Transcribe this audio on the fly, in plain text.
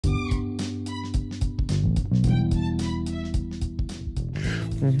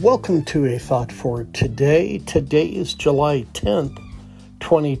Welcome to A Thought for Today. Today is July 10th,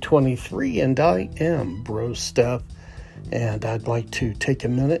 2023, and I am Bro Steph, and I'd like to take a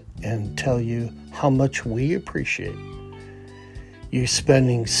minute and tell you how much we appreciate you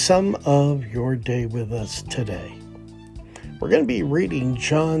spending some of your day with us today. We're going to be reading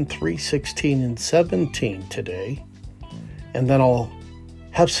John 3:16 and 17 today, and then I'll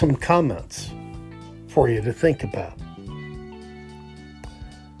have some comments for you to think about.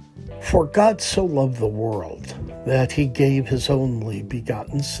 For God so loved the world that he gave his only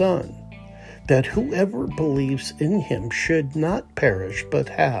begotten Son, that whoever believes in him should not perish but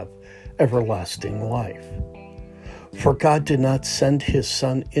have everlasting life. For God did not send his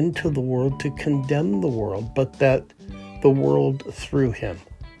Son into the world to condemn the world, but that the world through him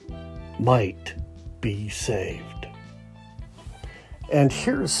might be saved. And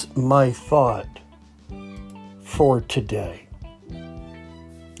here's my thought for today.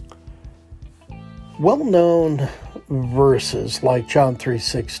 Well-known verses like John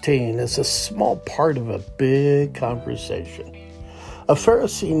 3:16 is a small part of a big conversation. A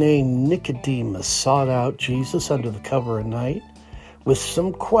Pharisee named Nicodemus sought out Jesus under the cover of night with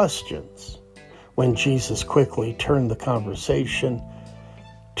some questions. When Jesus quickly turned the conversation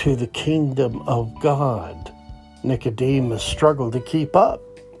to the kingdom of God, Nicodemus struggled to keep up.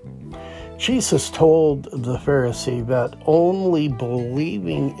 Jesus told the Pharisee that only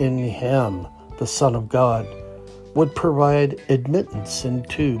believing in him, the Son of God, would provide admittance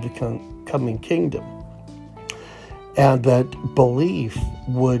into the coming kingdom, and that belief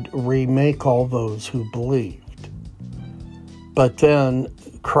would remake all those who believed. But then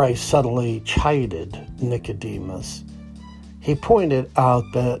Christ subtly chided Nicodemus. He pointed out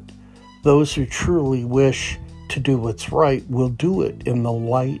that those who truly wish to do what's right will do it in the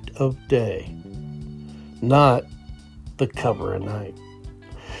light of day, not the cover of night.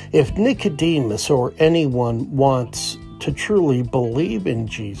 If Nicodemus or anyone wants to truly believe in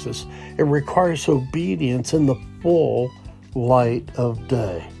Jesus, it requires obedience in the full light of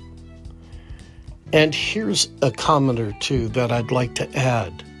day. And here's a comment or two that I'd like to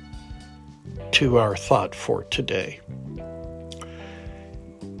add to our thought for today.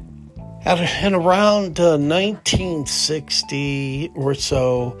 In around 1960 or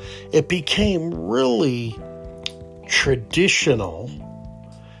so, it became really traditional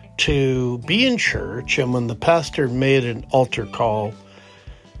to be in church, and when the pastor made an altar call,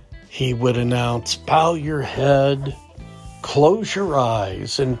 he would announce, "Bow your head, close your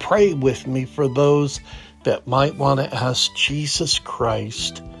eyes, and pray with me for those that might want to ask Jesus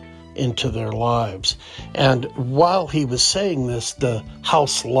Christ into their lives." And while he was saying this, the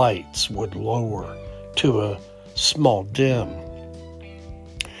house lights would lower to a small dim.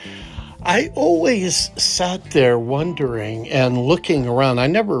 I always sat there wondering and looking around. I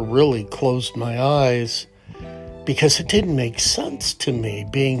never really closed my eyes because it didn't make sense to me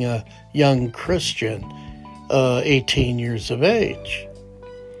being a young Christian, 18 years of age.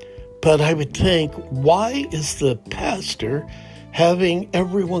 But I would think, why is the pastor having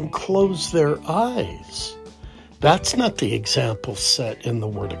everyone close their eyes? That's not the example set in the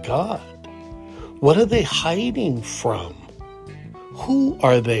Word of God. What are they hiding from? Who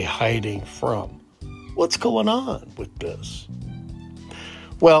are they hiding from? What's going on with this?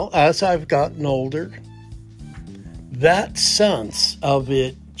 Well, as I've gotten older, that sense of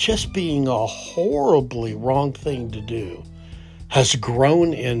it just being a horribly wrong thing to do has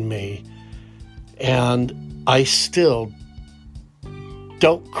grown in me, and I still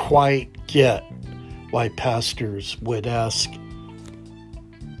don't quite get why pastors would ask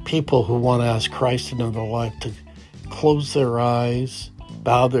people who want to ask Christ into their life to close their eyes,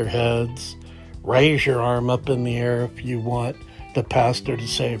 bow their heads, raise your arm up in the air if you want the pastor to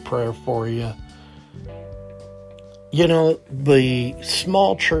say a prayer for you. You know, the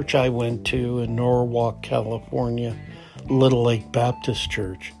small church I went to in Norwalk, California, Little Lake Baptist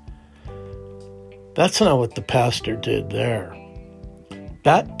Church, that's not what the pastor did there.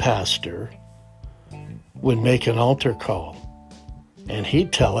 That pastor would make an altar call, and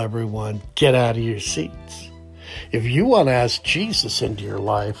he'd tell everyone, "Get out of your seats. If you want to ask Jesus into your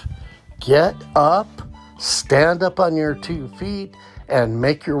life, get up, stand up on your 2 feet, and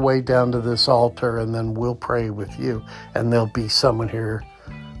make your way down to this altar, and then we'll pray with you. And there'll be someone here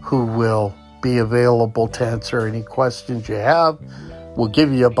who will be available to answer any questions you have. We'll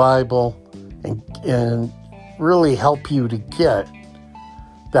give you a Bible and really help you to get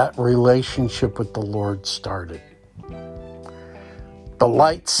that relationship with the Lord started." The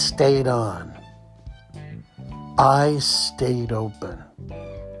lights stayed on. Eyes stayed open.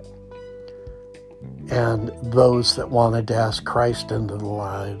 And those that wanted to ask Christ into their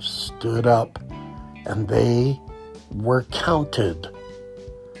lives stood up, and they were counted.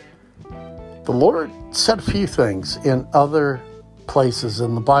 The Lord said a few things in other places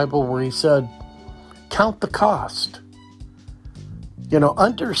in the Bible where he said, count the cost.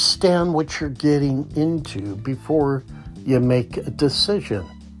 Understand what you're getting into before you make a decision.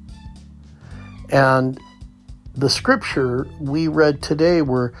 And the scripture we read today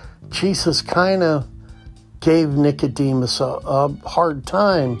where Jesus kind of gave Nicodemus a hard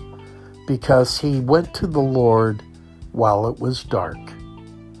time because he went to the Lord while it was dark.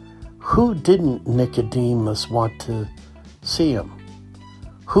 Who didn't Nicodemus want to see him?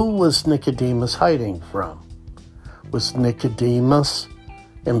 Who was Nicodemus hiding from? Was Nicodemus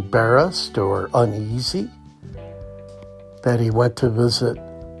embarrassed or uneasy that he went to visit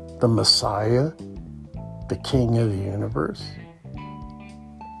the Messiah, the King of the universe?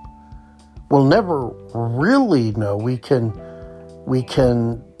 We'll never really know. We can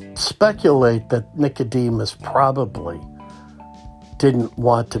speculate that Nicodemus probably didn't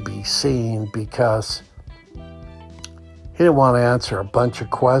want to be seen because he didn't want to answer a bunch of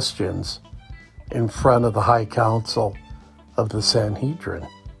questions in front of the high council of the Sanhedrin.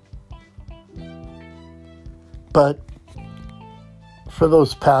 But for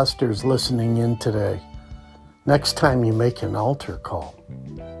those pastors listening in today, next time you make an altar call,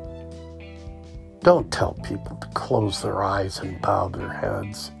 don't tell people to close their eyes and bow their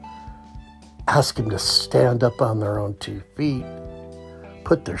heads. Ask them to stand up on their own 2 feet,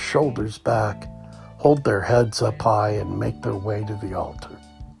 put their shoulders back, hold their heads up high, and make their way to the altar.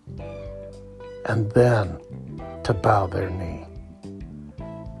 And then to bow their knee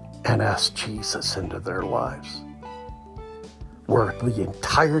and ask Jesus into their lives, where the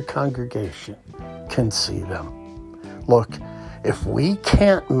entire congregation can see them. Look, if we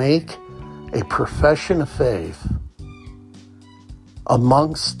can't make a profession of faith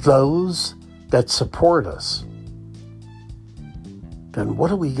amongst those that support us, then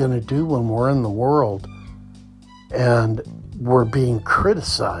what are we going to do when we're in the world and we're being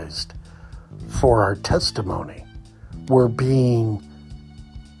criticized for our testimony? We're being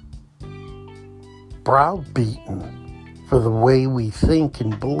browbeaten for the way we think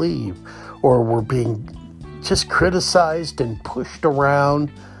and believe, or we're being just criticized and pushed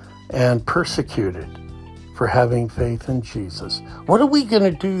around and persecuted for having faith in Jesus. What are we going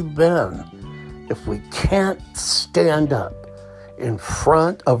to do then if we can't stand up in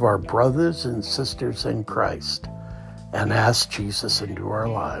front of our brothers and sisters in Christ and ask Jesus into our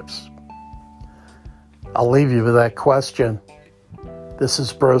lives? I'll leave you with that question. This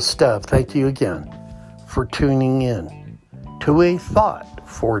is Bro Steph. Thank you again for tuning in to a thought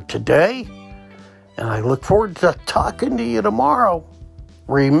for today, and I look forward to talking to you tomorrow.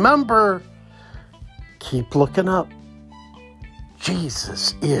 Remember, keep looking up.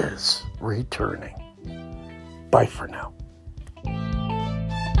 Jesus is returning. Bye for now.